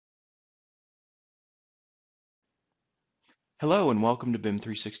Hello and welcome to BIM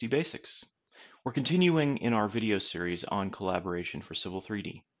 360 Basics. We're continuing in our video series on collaboration for Civil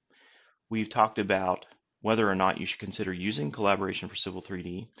 3D. We've talked about whether or not you should consider using collaboration for Civil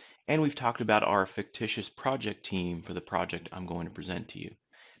 3D, and we've talked about our fictitious project team for the project I'm going to present to you.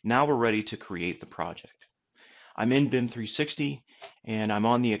 Now we're ready to create the project. I'm in BIM 360 and I'm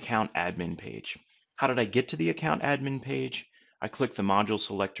on the account admin page. How did I get to the account admin page? I clicked the module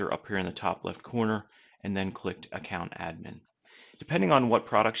selector up here in the top left corner and then clicked account admin. Depending on what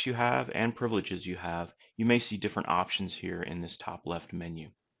products you have and privileges you have, you may see different options here in this top left menu.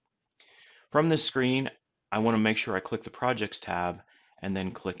 From this screen, I want to make sure I click the Projects tab and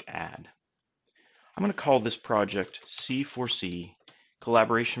then click Add. I'm going to call this project C4C,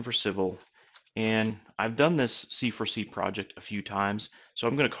 Collaboration for Civil, and I've done this C4C project a few times, so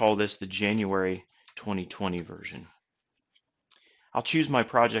I'm going to call this the January 2020 version. I'll choose my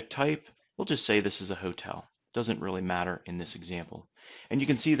project type. We'll just say this is a hotel. Doesn't really matter in this example. And you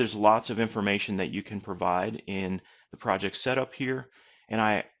can see there's lots of information that you can provide in the project setup here, and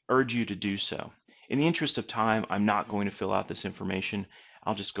I urge you to do so. In the interest of time, I'm not going to fill out this information.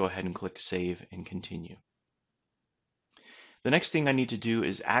 I'll just go ahead and click Save and Continue. The next thing I need to do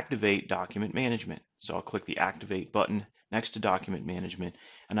is activate document management. So I'll click the Activate button next to document management,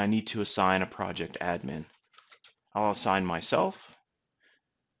 and I need to assign a project admin. I'll assign myself,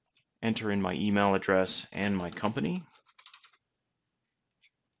 enter in my email address and my company,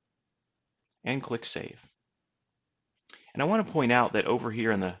 and click Save. And I want to point out that over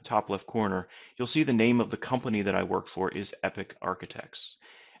here in the top left corner, you'll see the name of the company that I work for is Epic Architects.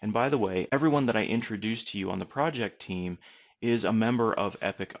 And by the way, everyone that I introduced to you on the project team is a member of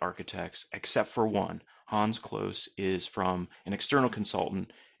Epic Architects, except for one. Hans Close is from an external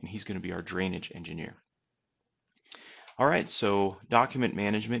consultant, and he's going to be our drainage engineer. All right, so document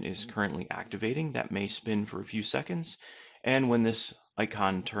management is currently activating. That may spin for a few seconds. And when this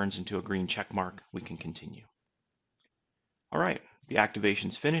icon turns into a green check mark, we can continue. All right, the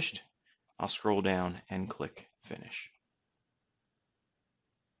activation's finished. I'll scroll down and click Finish.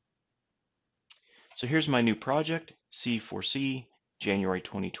 So here's my new project, C4C, January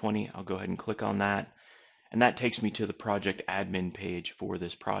 2020. I'll go ahead and click on that. And that takes me to the project admin page for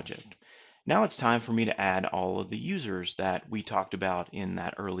this project. Now it's time for me to add all of the users that we talked about in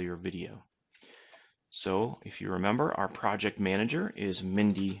that earlier video. So if you remember, our project manager is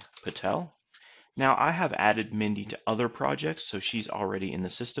Mindy Patel. Now I have added Mindy to other projects, so she's already in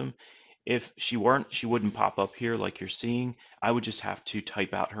the system. If she weren't, she wouldn't pop up here like you're seeing. I would just have to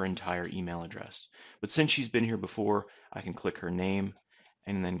type out her entire email address. But since she's been here before, I can click her name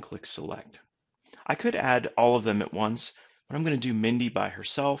and then click Select. I could add all of them at once, but I'm going to do Mindy by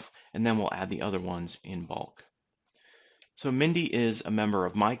herself, and then we'll add the other ones in bulk. So Mindy is a member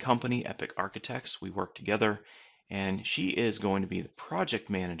of my company, Epic Architects. We work together, and she is going to be the project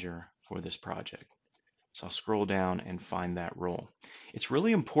manager for this project. So I'll scroll down and find that role. It's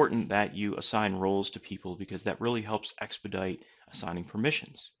really important that you assign roles to people because that really helps expedite assigning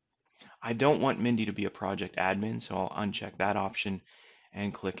permissions. I don't want Mindy to be a project admin, so I'll uncheck that option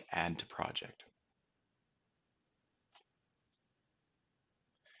and click Add to Project.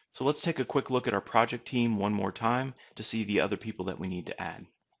 So let's take a quick look at our project team one more time to see the other people that we need to add.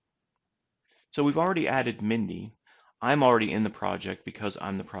 So we've already added Mindy. I'm already in the project because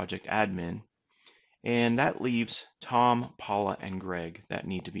I'm the project admin. And that leaves Tom, Paula, and Greg that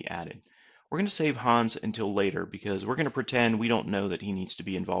need to be added. We're going to save Hans until later because we're going to pretend we don't know that he needs to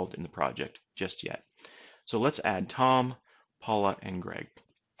be involved in the project just yet. So let's add Tom, Paula, and Greg.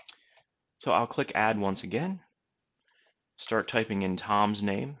 So I'll click Add once again. Start typing in Tom's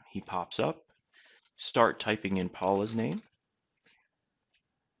name. He pops up. Start typing in Paula's name.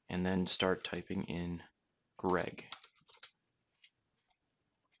 And then start typing in Greg.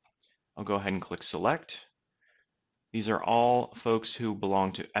 I'll go ahead and click Select. These are all folks who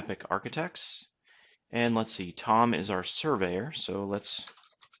belong to Epic Architects. And let's see, Tom is our surveyor, so let's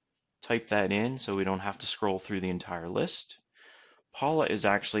type that in so we don't have to scroll through the entire list. Paula is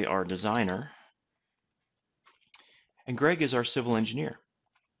actually our designer. And Greg is our civil engineer.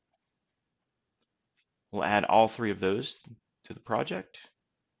 We'll add all three of those to the project.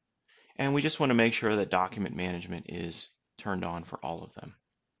 And we just want to make sure that document management is turned on for all of them.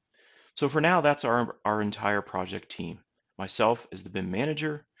 So for now, that's our entire project team. Myself is the BIM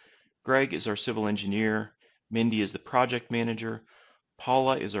manager, Greg is our civil engineer, Mindy is the project manager,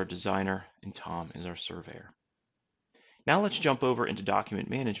 Paula is our designer, and Tom is our surveyor. Now let's jump over into document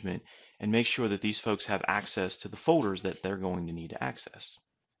management and make sure that these folks have access to the folders that they're going to need to access.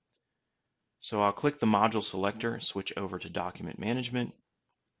 So I'll click the module selector, switch over to document management.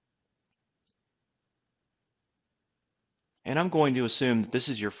 And I'm going to assume that this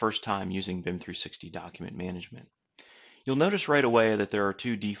is your first time using BIM 360 document management. You'll notice right away that there are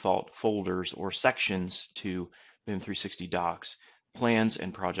two default folders or sections to BIM 360 docs: plans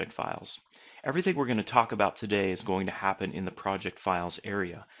and project files. Everything we're going to talk about today is going to happen in the project files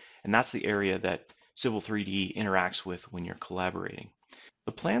area, and that's the area that Civil 3D interacts with when you're collaborating.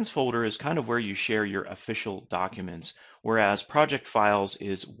 The plans folder is kind of where you share your official documents, whereas project files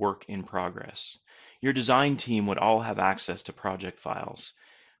is work in progress. Your design team would all have access to project files,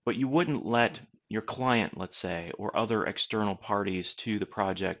 but you wouldn't let your client, let's say, or other external parties to the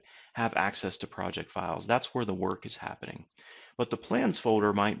project have access to project files. That's where the work is happening. But the plans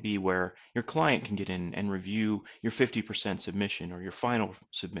folder might be where your client can get in and review your 50% submission or your final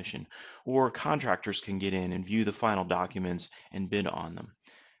submission, or contractors can get in and view the final documents and bid on them.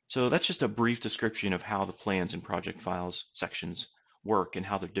 So that's just a brief description of how the plans and project files sections work and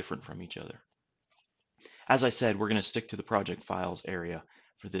how they're different from each other. As I said, we're going to stick to the project files area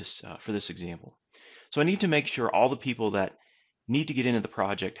for this example. So I need to make sure all the people that need to get into the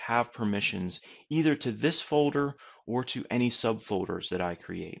project have permissions either to this folder or to any subfolders that I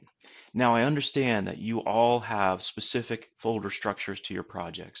create. Now I understand that you all have specific folder structures to your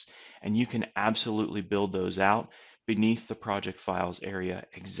projects, and you can absolutely build those out beneath the project files area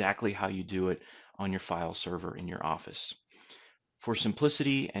exactly how you do it on your file server in your office. For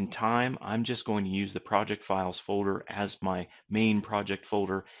simplicity and time, I'm just going to use the project files folder as my main project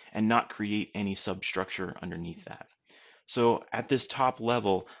folder and not create any substructure underneath that. So at this top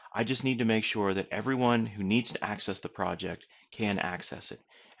level, I just need to make sure that everyone who needs to access the project can access it.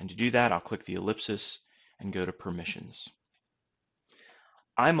 And to do that, I'll click the ellipsis and go to permissions.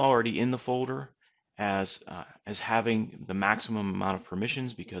 I'm already in the folder as having the maximum amount of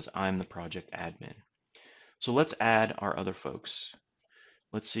permissions because I'm the project admin. So let's add our other folks.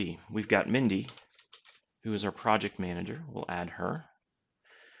 Let's see, we've got Mindy, who is our project manager. We'll add her.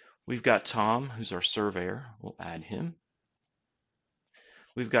 We've got Tom, who's our surveyor. We'll add him.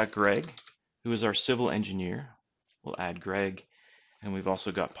 We've got Greg, who is our civil engineer. We'll add Greg. And we've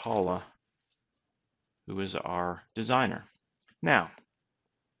also got Paula, who is our designer. Now,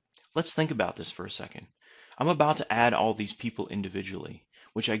 let's think about this for a second. I'm about to add all these people individually,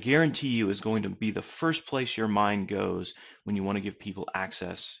 which I guarantee you is going to be the first place your mind goes when you want to give people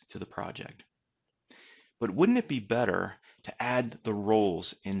access to the project. But wouldn't it be better to add the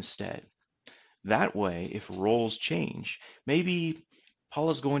roles instead? That way, if roles change, maybe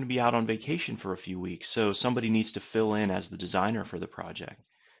Paula's going to be out on vacation for a few weeks, so somebody needs to fill in as the designer for the project.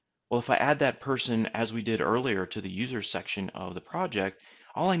 Well, if I add that person as we did earlier to the users section of the project,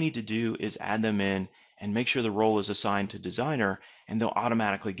 all I need to do is add them in and make sure the role is assigned to designer, and they'll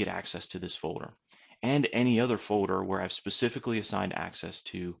automatically get access to this folder and any other folder where I've specifically assigned access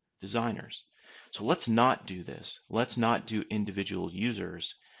to designers. So let's not do this. Let's not do individual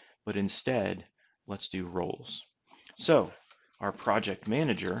users, but instead, let's do roles. So our project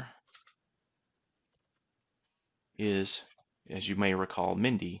manager is, as you may recall,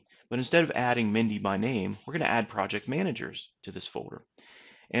 Mindy, but instead of adding Mindy by name, we're going to add project managers to this folder.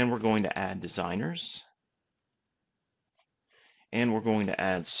 And we're going to add designers, and we're going to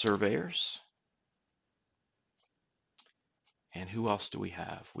add surveyors. And who else do we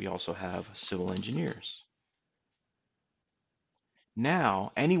have? We also have civil engineers.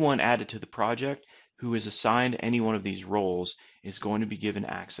 Now, anyone added to the project who is assigned any one of these roles is going to be given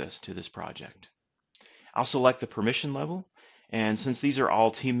access to this project. I'll select the permission level, and since these are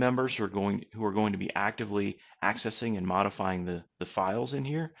all team members who are going to be actively accessing and modifying the files in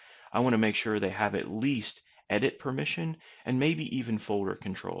here, I want to make sure they have at least edit permission and maybe even folder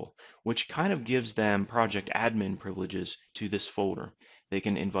control, which kind of gives them project admin privileges to this folder. They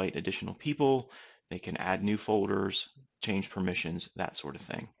can invite additional people, they can add new folders, change permissions, that sort of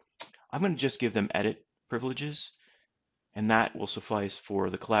thing. I'm going to just give them edit privileges, and that will suffice for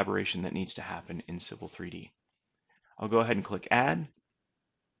the collaboration that needs to happen in Civil 3D. I'll go ahead and click Add,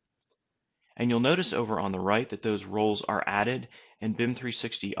 and you'll notice over on the right that those roles are added, and BIM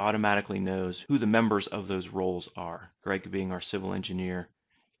 360 automatically knows who the members of those roles are, Greg being our civil engineer,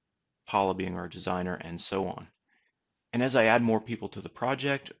 Paula being our designer, and so on. And as I add more people to the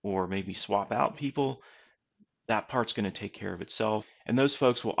project, or maybe swap out people, that part's going to take care of itself, and those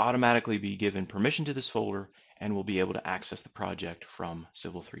folks will automatically be given permission to this folder and will be able to access the project from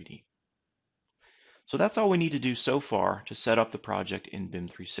Civil 3D. So that's all we need to do so far to set up the project in BIM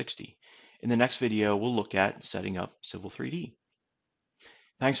 360. In the next video, we'll look at setting up Civil 3D.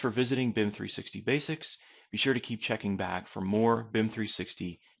 Thanks for visiting BIM 360 Basics. Be sure to keep checking back for more BIM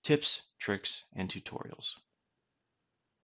 360 tips, tricks, and tutorials.